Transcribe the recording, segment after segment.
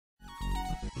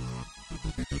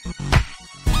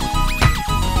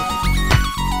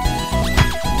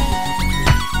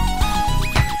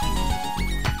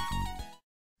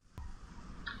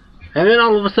And then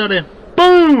all of a sudden,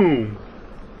 boom!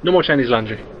 No more Chinese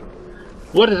laundry.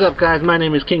 What is up, guys? My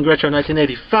name is King Retro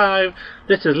 1985.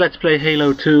 This is Let's Play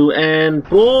Halo 2, and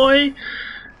boy,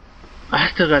 I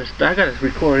gotta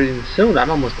record it soon. I'm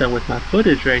almost done with my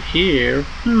footage right here.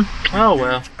 Oh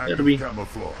well, it'll be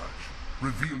camouflage.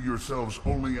 Reveal yourselves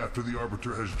only after the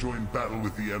Arbiter has joined battle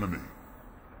with the enemy.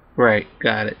 right.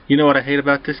 Got it. You know what I hate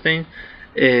about this thing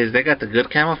is they got the good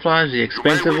camouflage, the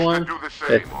expensive one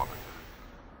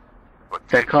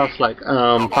that costs like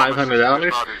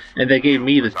 $500, and they gave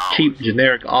me the cheap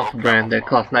generic off-brand that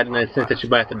costs 99 cents that you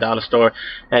buy at the dollar store.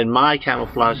 And my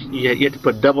camouflage, you have to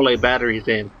put AA batteries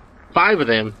in, 5 of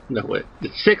them, no wait,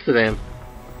 6 of them,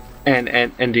 and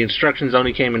the instructions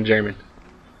only came in German.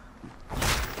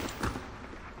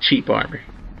 Cheap armor,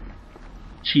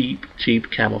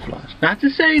 cheap camouflage. Not to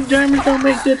say Germans don't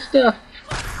make good stuff.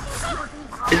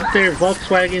 Isn't there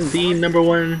Volkswagen the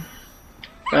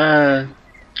 #1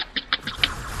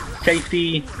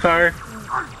 safety car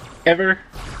ever?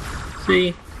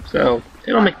 See, so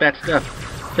they don't make bad stuff,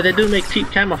 but they do make cheap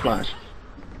camouflage.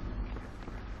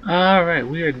 All right,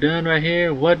 we are done right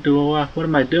here. What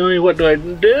am I doing? What do I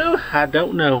do? I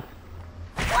don't know.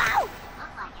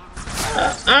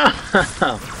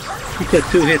 He took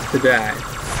 2 hits to die.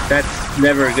 That's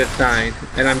never a good sign.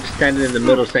 And I'm standing in the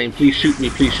middle saying, "Please shoot me!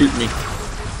 Please shoot me!"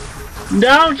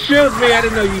 Don't shoot me! I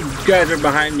didn't know you guys are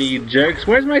behind me, you jerks.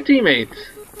 Where's my teammates?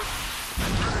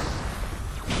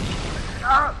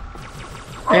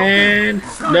 And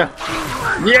no.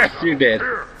 Yes, you're dead.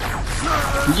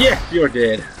 Yes, you're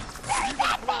dead.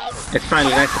 It's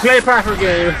finally nice to play a proper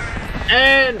game.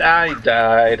 And I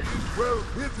died.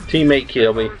 Teammate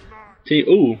killed me.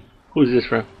 Ooh, who's this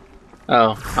from?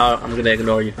 Oh, I'm gonna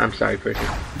ignore you. I'm sorry, person.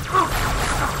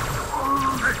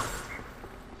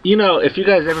 You know, if you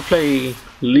guys ever play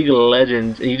League of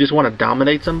Legends and you just want to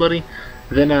dominate somebody,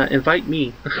 then invite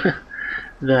me.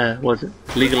 Was it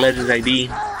League of Legends ID,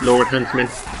 Lord Huntsman,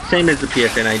 same as the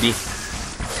PSN ID.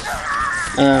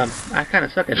 I kind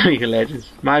of suck at League of Legends.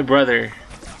 My brother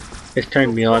has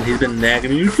turned me on. He's been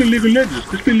nagging me. Let's play League of Legends.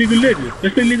 Let's play League of Legends.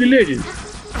 Let's play League of Legends.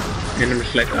 And I'm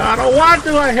just like, I don't want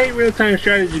to. I hate real-time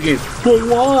strategy games. But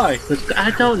why? Because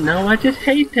I don't know. I just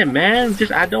hate them, man.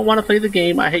 I don't want to play the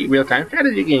game. I hate real-time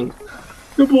strategy games.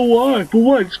 No, but why? But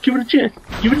why? Just give it a chance.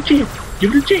 Give it a chance.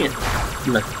 Give it a chance.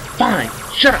 I'm like, fine.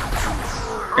 Shut up.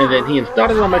 And then he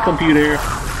installed it on my computer.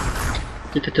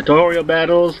 Did the tutorial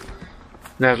battles.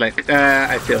 And I was like,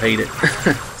 I still hate it.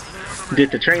 Did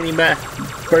the training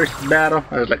first battle.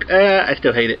 I was like, I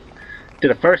still hate it. Did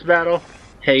the first battle.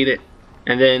 Hate it.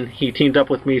 And then he teamed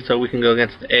up with me so we can go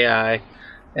against the AI,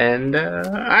 and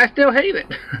I still hate it.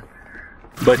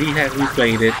 But he has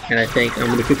replayed it, and I think I'm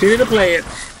going to continue to play it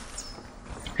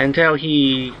until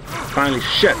he finally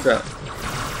shuts up.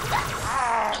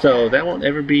 So that won't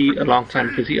ever be a long time,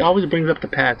 because he always brings up the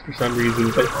past for some reason.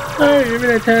 He's like, hey, remember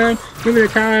that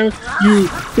time you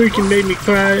freaking made me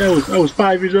cry? I was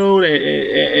 5 years old,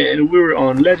 and we were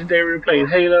on Legendary playing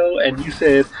Halo, and you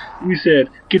said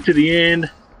get to the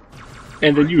end.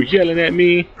 And then you were yelling at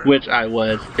me, which I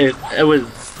was.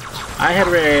 I had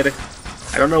read,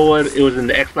 I don't know what, it was in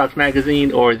the Xbox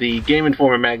magazine or the Game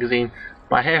Informer magazine,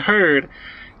 but I had heard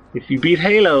if you beat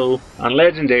Halo on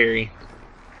Legendary,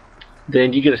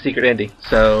 then you get a secret ending.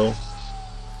 So,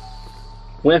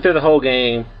 went through the whole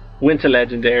game, went to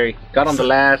Legendary, got on the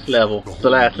last level. It's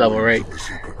the last level, right?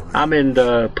 I'm in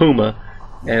the Puma,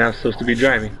 and I'm supposed to be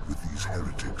driving.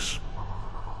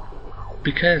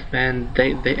 Because, man,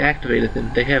 they activated them.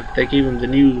 They gave them the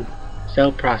new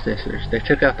cell processors. They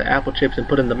took out the Apple chips and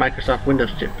put in the Microsoft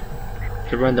Windows chip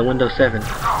to run the Windows 7.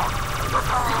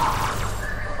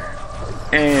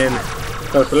 And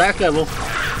so it's the last level,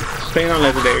 staying on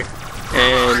Legendary,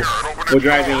 and we're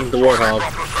driving the Warthog.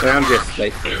 And I'm just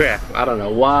like, crap, I don't know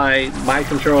why my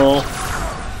control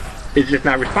is just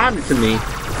not responding to me.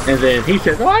 And then he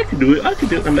says, oh, I can do it.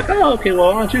 I'm like, oh, okay,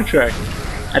 well, why don't you try?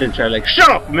 I didn't try, like, shut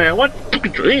up, man, what?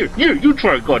 Here, you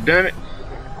try, goddammit.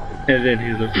 And then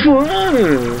he's like,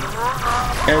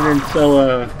 and then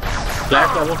so,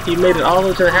 last level, he made it all the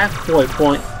way to the halfway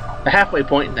point.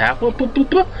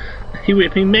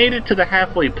 He made it to the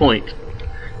halfway point.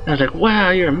 And I was like, wow,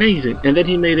 you're amazing. And then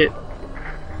he made it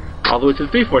all the way to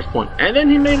the 3/4 point. And then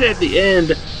he made it at the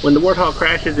end, when the Warthog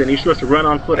crashes and you're supposed to run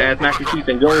on foot as Master Chief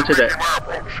and go into that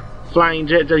flying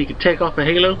jet so you can take off a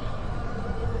Halo.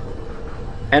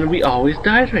 And we always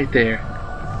died right there.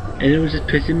 And it was just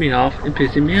pissing me off and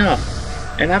pissing me off.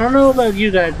 And I don't know about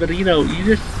you guys, but you know,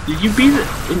 you beat it.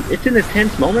 It's an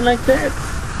intense moment like that.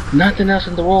 Nothing else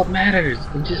in the world matters.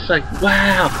 And just like,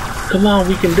 wow, come on,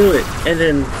 we can do it. And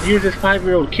then here's this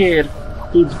 5-year-old kid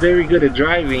who's very good at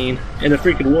driving in a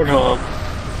freaking Warthog,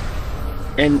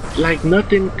 and like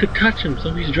nothing could touch him.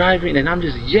 So he's driving, and I'm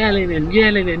just yelling and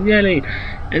yelling and yelling.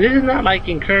 And this is not like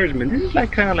encouragement. This is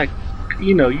like kind of like,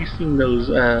 you know, you've seen those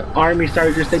army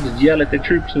sergeants. They just yell at the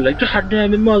troops and like, God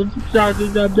damn it,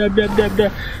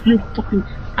 motherfucker! You fucking.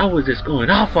 I was just going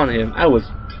off on him. I was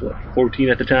what, 14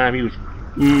 at the time. He was.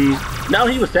 No,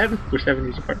 he was 7. We're 7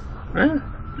 years apart.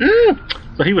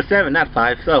 So he was 7, not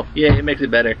 5. So yeah, it makes it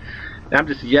better. And I'm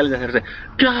just yelling at him, saying,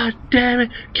 God damn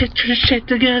it, get your shit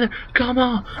together. Come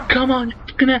on,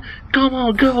 you're gonna, come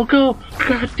on, go.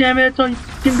 God damn it, that's all you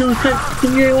can do is play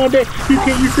fucking game all day. You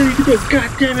said you can do it. God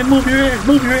damn it, move your ass.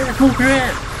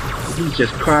 And he's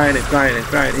just crying and crying and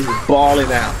crying. He's just bawling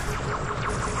out.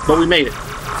 But we made it.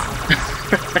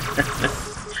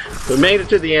 We made it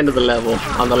to the end of the level,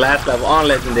 on the last level, on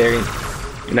Legendary.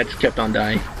 And I just kept on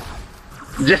dying.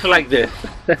 Just like this.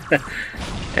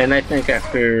 And I think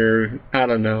after, I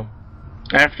don't know,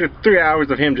 after 3 hours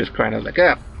of him just crying, I was like,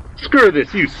 ah, screw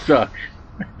this, you suck.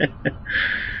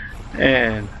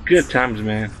 And good times,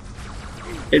 man.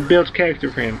 It builds character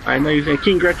for him. I know you're saying,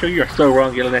 King Retro, you are so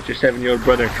wrong yelling at your 7-year-old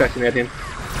brother and cussing at him.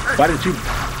 Why didn't you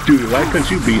do it? Why couldn't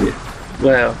you beat it?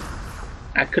 Well,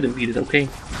 I couldn't beat it, okay?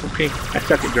 Okay, I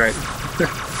suck at driving.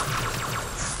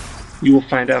 You will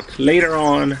find out later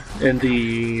on in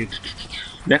the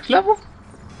next level?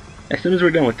 As soon as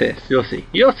we're done with this, you'll see.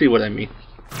 You'll see what I mean.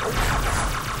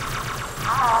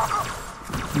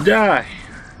 Die!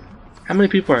 How many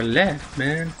people are left,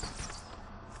 man?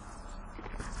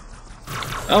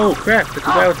 Oh crap, that's the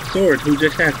guy with the sword who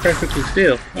just stands perfectly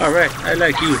still. Alright, I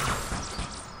like you.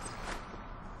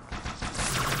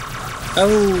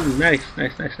 Oh, nice.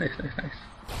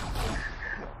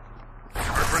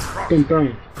 Boom,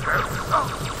 boom.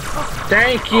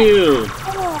 Thank you!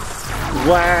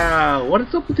 Wow, what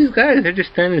is up with these guys? They're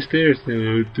just standing still.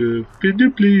 Could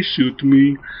you please shoot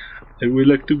me? I would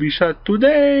like to be shot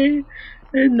today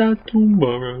and not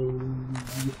tomorrow.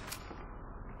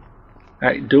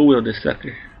 Alright, dual wield this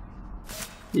sucker.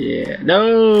 Yeah,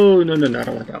 no, I don't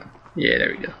want that one. Yeah, there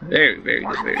we go. Very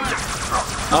good.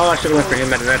 Oh, I should have went for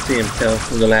him. I did not see him till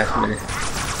the last minute.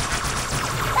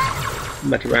 I'm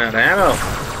about to run out of ammo.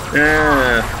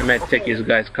 I might take his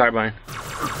guy's carbine.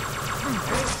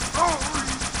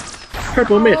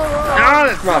 Purple mist. Oh,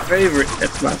 that's my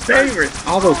favorite.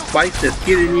 All those spikes that's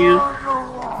hitting you.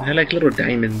 They're like little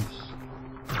diamonds.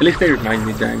 At least they remind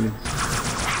me of diamonds.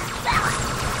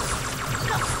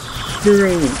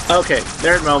 Okay,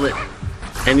 third moment.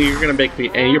 And you're gonna make me,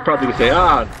 and you're probably gonna say,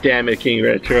 oh, damn it, King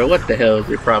Retro, what the hell is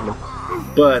your problem?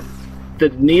 But the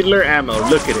needler ammo,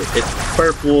 look at it. It's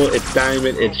purple, it's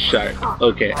diamond, it's sharp.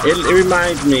 Okay, it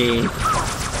reminds me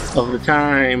of the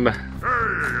time.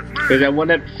 There's that one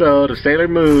episode of Sailor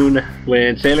Moon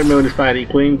when Sailor Moon is fighting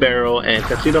Queen Beryl and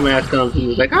Tuxedo Mask comes and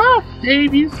he's like, oh,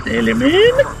 save you, Sailor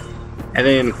Moon. And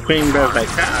then Queen Beryl's like,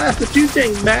 ah, that's what you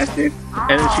think, bastard.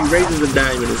 And then she raises the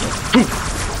diamond and it's like, poof.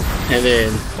 And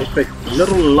then it's like a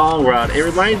little long rod.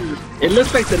 It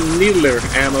looks like the needler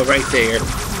ammo right there.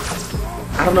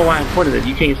 I don't know why I'm pointing it,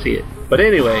 you can't see it. But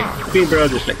anyway, Queen Beryl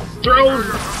just like throws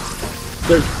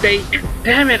the stake.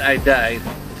 Damn it, I died.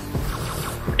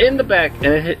 In the back,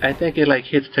 and I think it like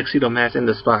hits Tuxedo Mask in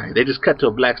the spine. They just cut to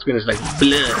a black screen, it's like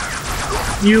blood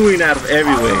spewing out of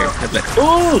everywhere. It's like,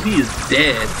 oh, he is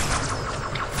dead.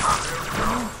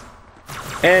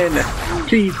 And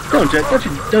please don't you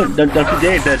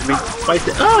dare judge me.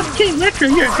 Oh, King Retro,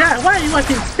 you're a guy. Why are you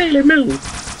watching Sailor Moon?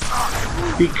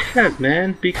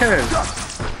 Because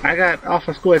I got off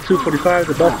of school at 2:45.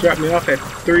 The bus dropped me off at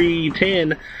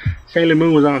 3:10. Sailor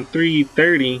Moon was on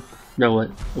 3:30. No,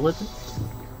 what was it?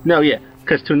 No, yeah,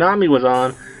 because Toonami was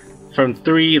on from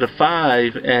 3 to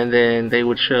 5, and then they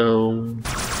would show.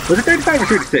 Was it 35 or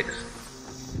 36?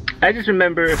 I just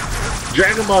remember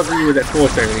Dragon Ball Z was at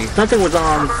 4:30. Something was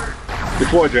on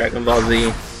before Dragon Ball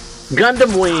Z.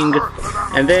 Gundam Wing,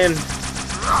 and then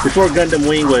before Gundam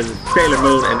Wing was Sailor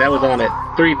Moon, and that was on at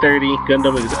 3:30.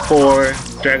 Gundam was at 4.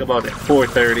 Dragon Ball was at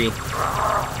 4:30.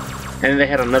 And then they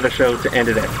had another show to end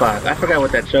it at 5. I forgot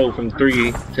what that show from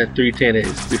 3 to 3:10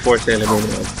 is before Sailor Moon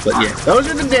was. But yeah, those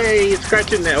are the days.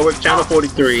 Cartoon Network, Channel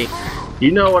 43.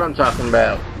 You know what I'm talking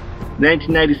about.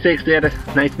 1996, they had a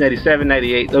 1997,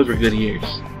 98. Those were good years.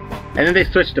 And then they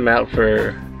switched them out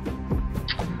for.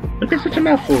 What did they switch them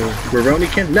out for? Rurouni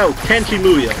Ken? No, Tenchi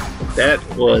Muyo. That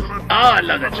was. Oh, I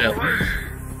love that show.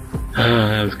 Oh,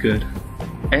 that was good.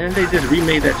 And then they just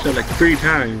remade that show like 3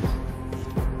 times.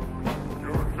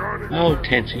 Oh,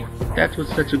 Tenchi. That was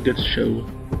such a good show.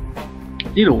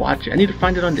 I need to watch it. I need to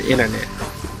find it on the internet.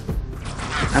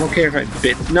 I don't care if I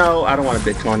no, I don't want to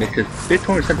BitTorrent it because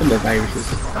BitTorrent is something about viruses.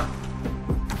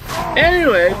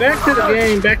 Anyway, back to the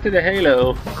game, back to the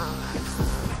Halo.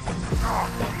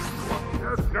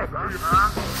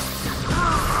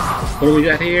 What do we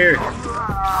got here?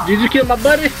 Did you kill my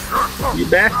buddy? You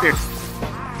bastard.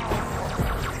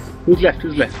 Who's left?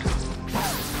 Who's left?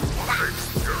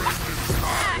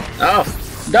 Oh.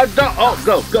 Oh,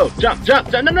 go.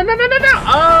 Jump. No.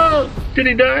 Oh, did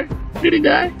he die? Did he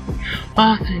die?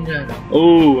 Oh, thank God.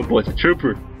 Oh, my boy's a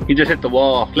trooper. He just hit the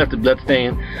wall, left a blood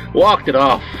stain, walked it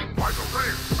off.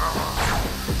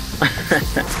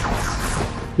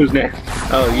 Who's next?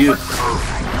 Oh, you.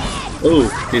 Oh,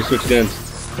 you switch guns.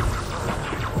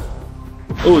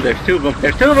 Oh, there's two of them.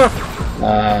 There's two of them.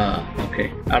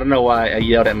 Okay. I don't know why I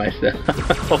yelled at myself.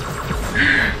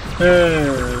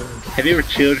 Have you ever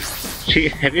cheered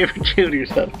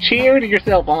yourself? Cheered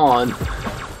yourself on.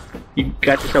 You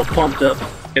got yourself pumped up.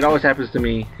 It always happens to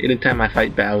me anytime I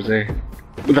fight Bowser.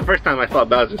 But the first time I fought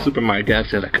Bowser in Super Mario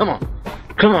Galaxy, I was like, come on,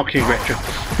 King Retro,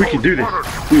 we can do this.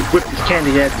 We've whipped this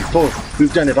candy ass before.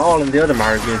 We've done it all in the other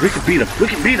Mario games. We can beat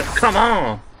him. Come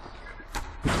on.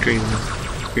 It's crazy.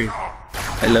 It's crazy.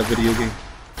 I love video games.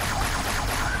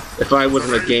 If I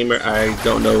wasn't a gamer, I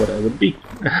don't know what I would be.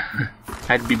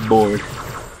 I'd be bored.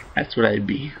 That's what I'd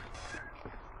be.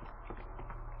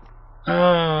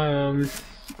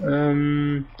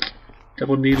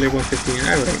 Double needler 115.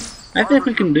 Alright. I think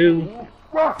we can do.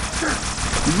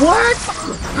 What?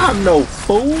 I'm no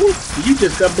fool. You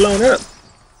just got blown up.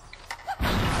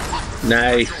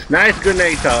 Nice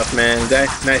grenade toss, man.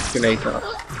 Nice grenade toss.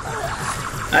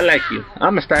 I like you.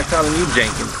 I'm gonna start calling you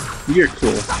Jenkins. You're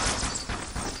cool.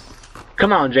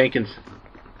 Come on, Jenkins.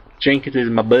 Jenkins is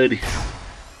my buddy.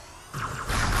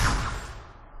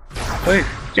 Wait,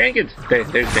 Jenkins. There's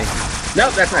Jenkins.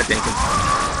 Nope, that's not Jenkins.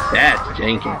 That's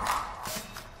Jenkins.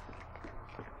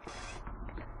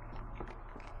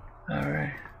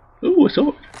 Alright. Ooh, a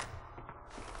sword.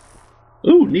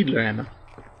 Ooh, needler ammo.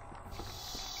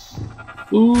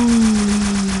 Ooh.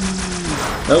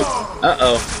 Oh,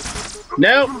 uh-oh.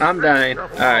 Nope, I'm dying.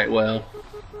 Alright, well.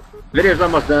 Video's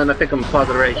almost done. I think I'm gonna pause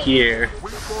it right here.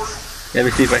 Let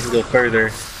me see if I can go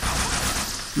further.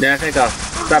 Nah, I think I'll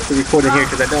stop the recording here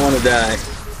because I don't want to die.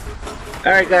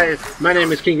 Alright guys, my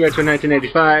name is King Retro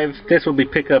 1985. This will be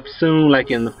pick up soon, like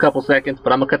in a couple seconds,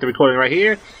 but I'm gonna cut the recording right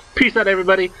here. Peace out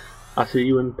everybody. I'll see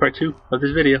you in part 2 of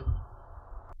this video.